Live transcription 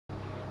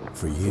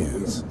For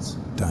years,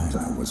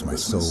 Diana was my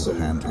sole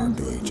handler at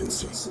the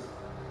agency.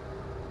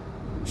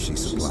 She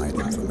supplied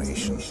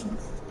information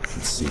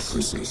and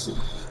secrecy,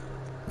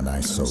 and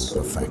I sold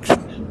perfection,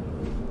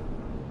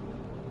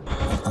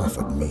 and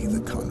offered me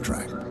the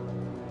contract.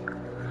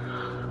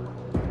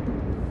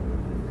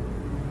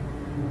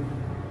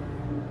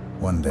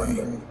 One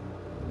day,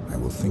 I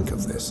will think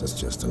of this as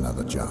just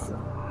another job.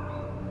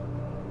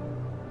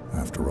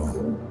 After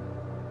all,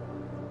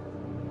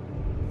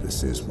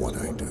 this is what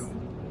I do.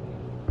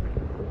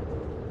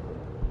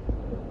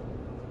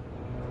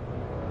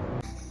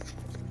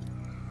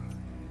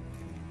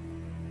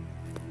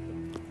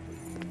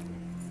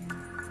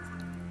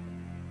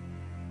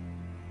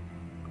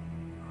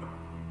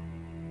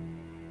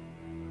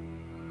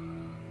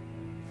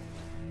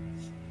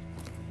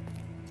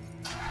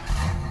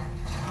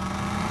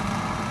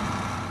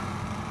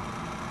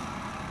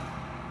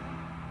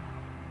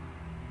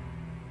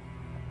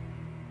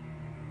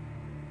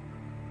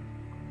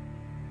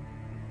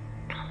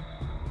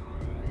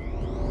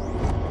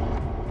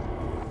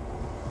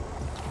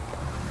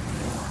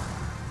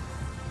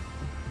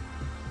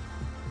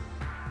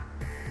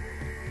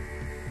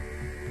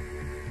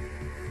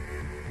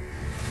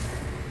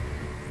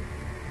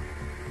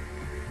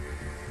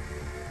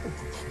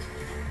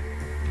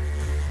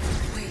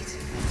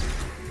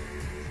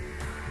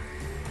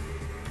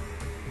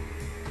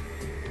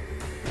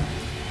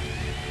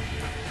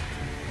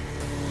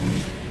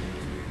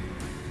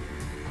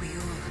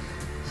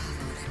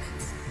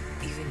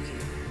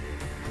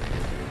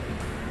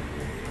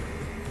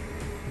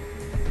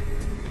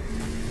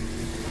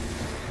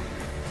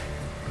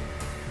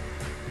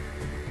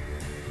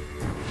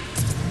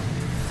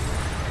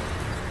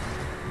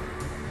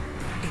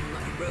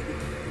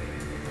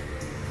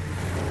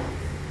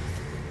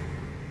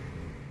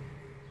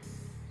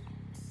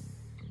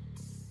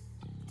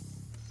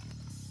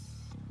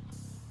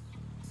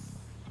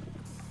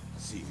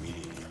 See me?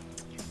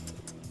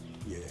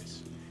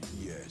 Yes,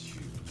 yes,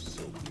 you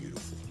so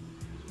beautiful.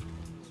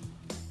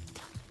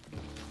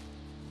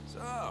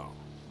 So,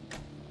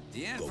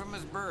 the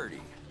infamous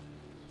Birdie.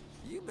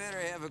 You better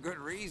have a good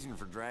reason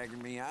for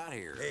dragging me out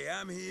here. Hey,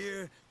 I'm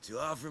here to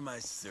offer my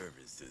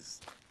services.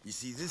 You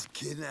see, this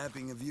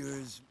kidnapping of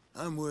yours,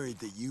 I'm worried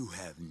that you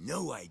have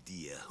no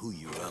idea who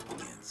you're up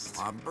against.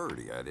 I'm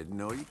Birdie. I didn't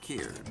know you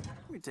cared.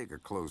 Let me take a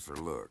closer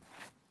look.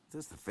 Is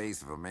this the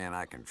face of a man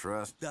I can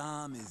trust?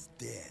 Dom is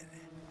dead.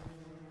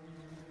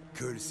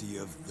 Courtesy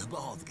of the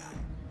bald guy.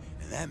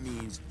 And that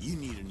means you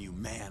need a new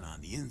man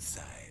on the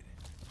inside.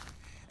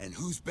 And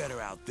who's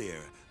better out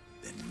there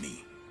than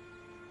me?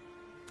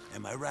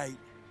 Am I right?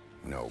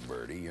 No,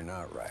 Birdie, you're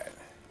not right.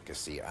 Because,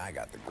 see, I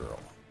got the girl.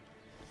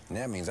 And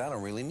that means I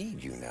don't really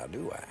need you now,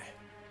 do I?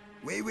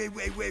 Wait.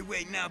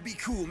 Now, be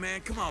cool,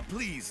 man. Come on,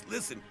 please.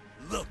 Listen.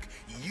 Look,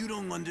 you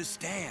don't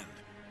understand.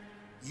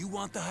 You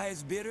want the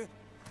highest bidder?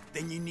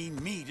 Then you need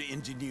me to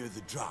engineer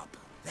the drop.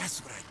 That's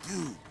what I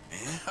do,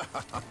 man.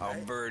 Oh,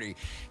 Birdie,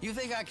 you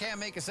think I can't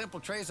make a simple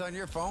trace on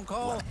your phone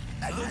call?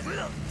 It's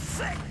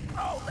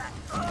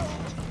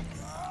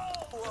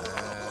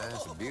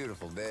It's a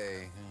beautiful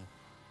day.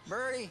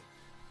 Birdie,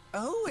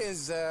 who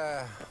is,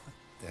 what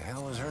the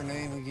hell is her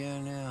name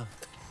again now?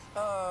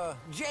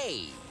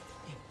 Jade.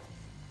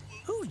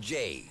 Who's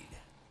Jade?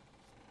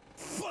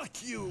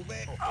 Fuck you,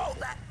 man. Oh,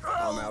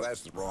 now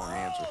that's the wrong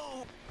answer.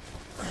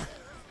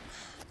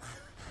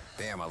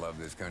 Damn, I love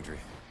this country.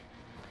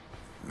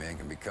 A man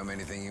can become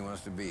anything he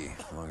wants to be,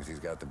 as long as he's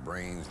got the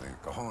brains and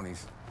the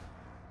cojones.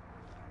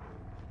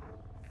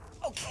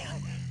 Okay.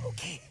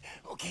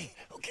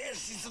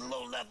 She's a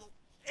low-level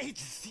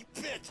agency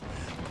bitch.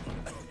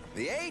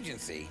 The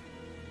agency?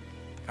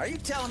 Are you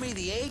telling me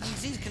the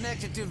agency's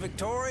connected to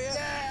Victoria?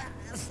 Yeah.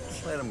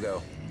 Let him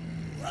go.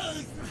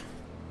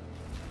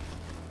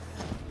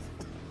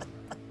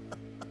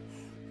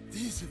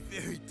 These are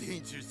very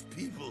dangerous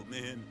people,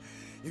 man.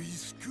 If you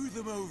screw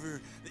them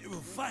over, they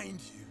will find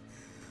you.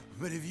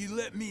 But if you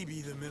let me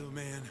be the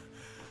middleman...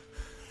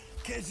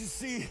 Can't you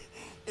see?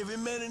 If it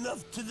meant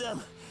enough to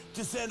them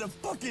to send a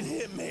fucking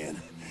hitman,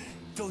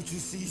 don't you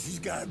see she's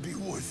gotta be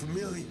worth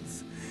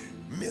millions?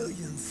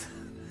 Millions.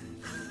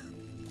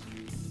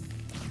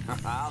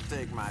 I'll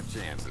take my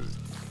chances.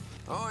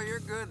 Oh, you're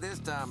good this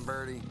time,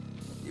 Birdie.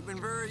 You've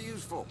been very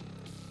useful.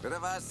 But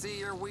if I see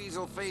your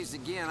weasel face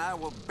again, I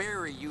will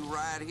bury you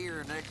right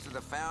here next to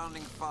the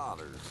Founding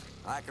Fathers.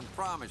 I can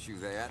promise you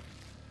that.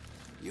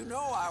 You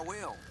know I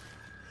will.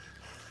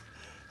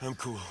 I'm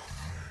cool.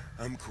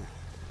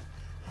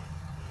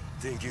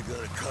 Think you're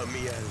gonna cut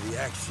me out of the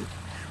action?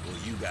 Well,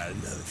 you got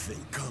another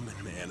thing coming,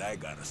 man. I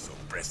got a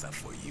sorpresa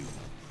for you.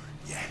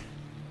 Yeah.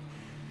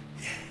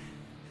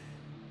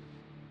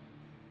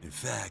 In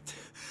fact,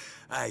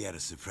 I got a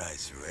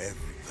surprise for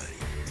everybody.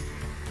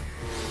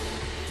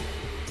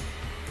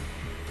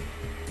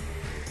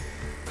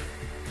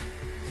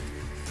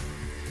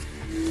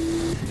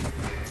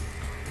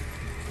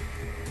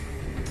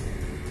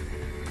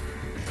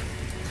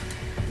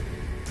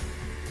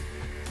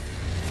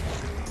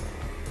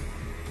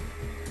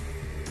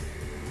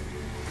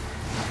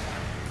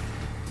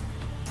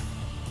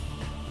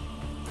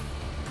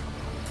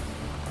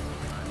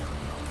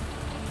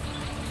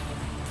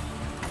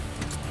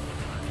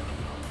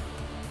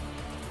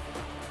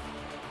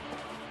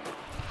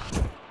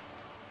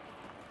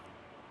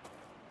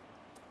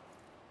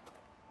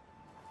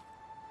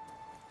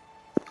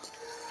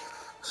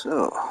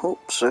 So,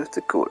 Hope, South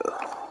Dakota.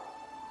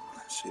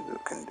 Let's see what we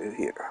can do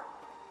here.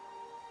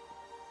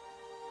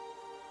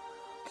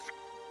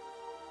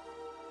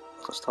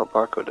 Let's stop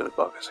barcode in the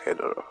back of his head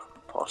or a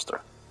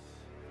poster.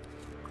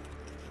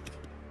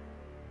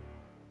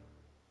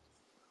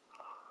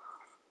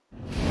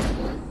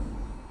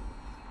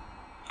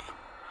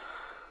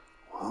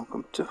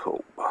 Welcome to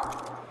Hope.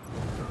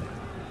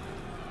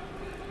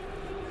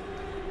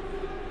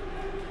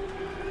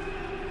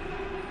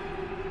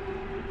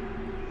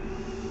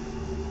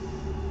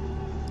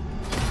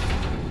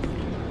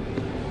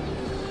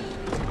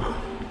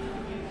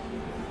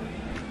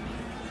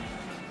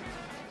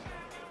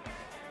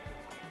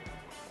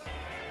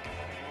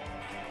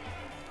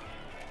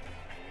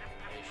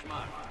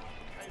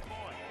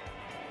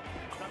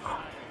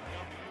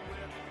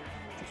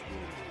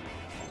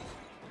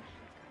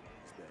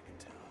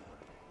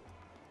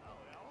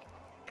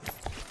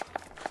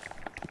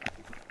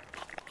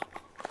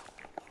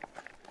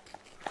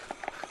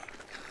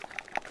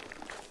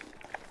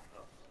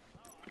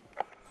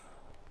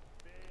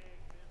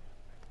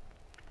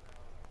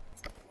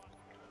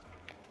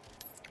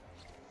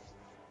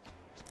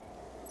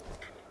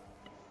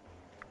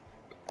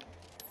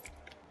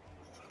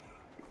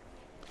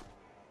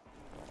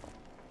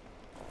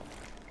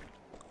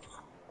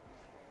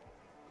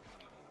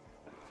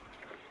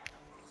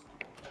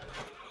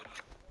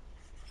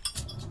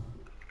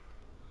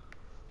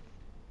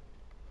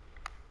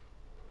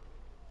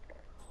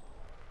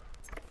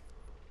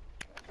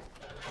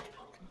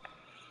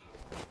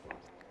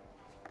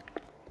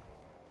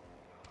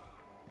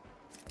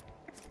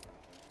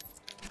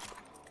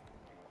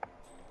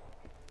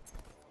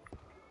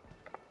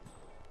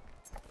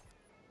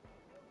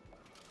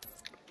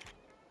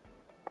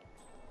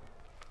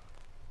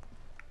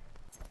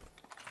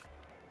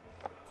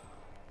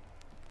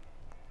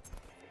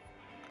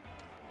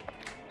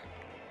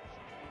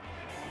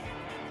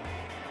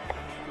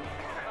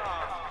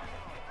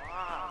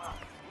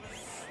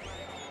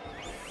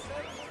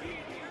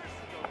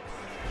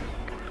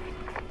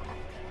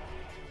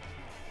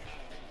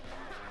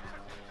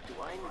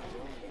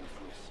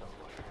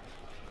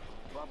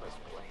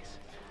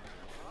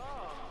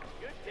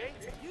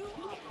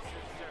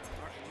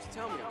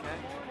 Tell me, okay?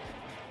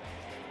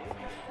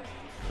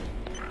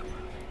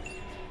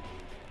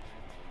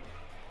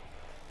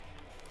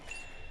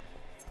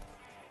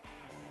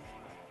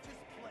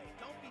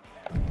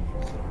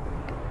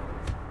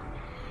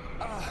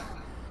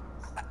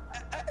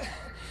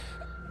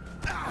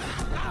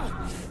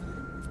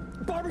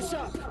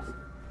 Barbershop!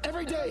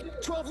 Every day,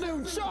 12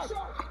 noon, sharp! Hey,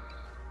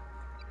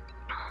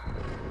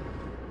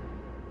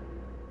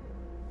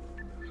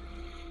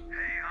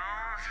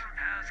 Holmes,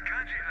 how's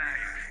country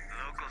life?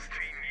 Locals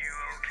treating you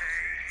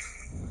okay?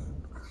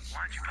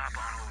 Why don't you pop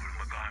on over to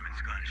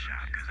McGarman's gun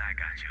shop, cause I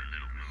got you a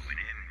little moving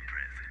in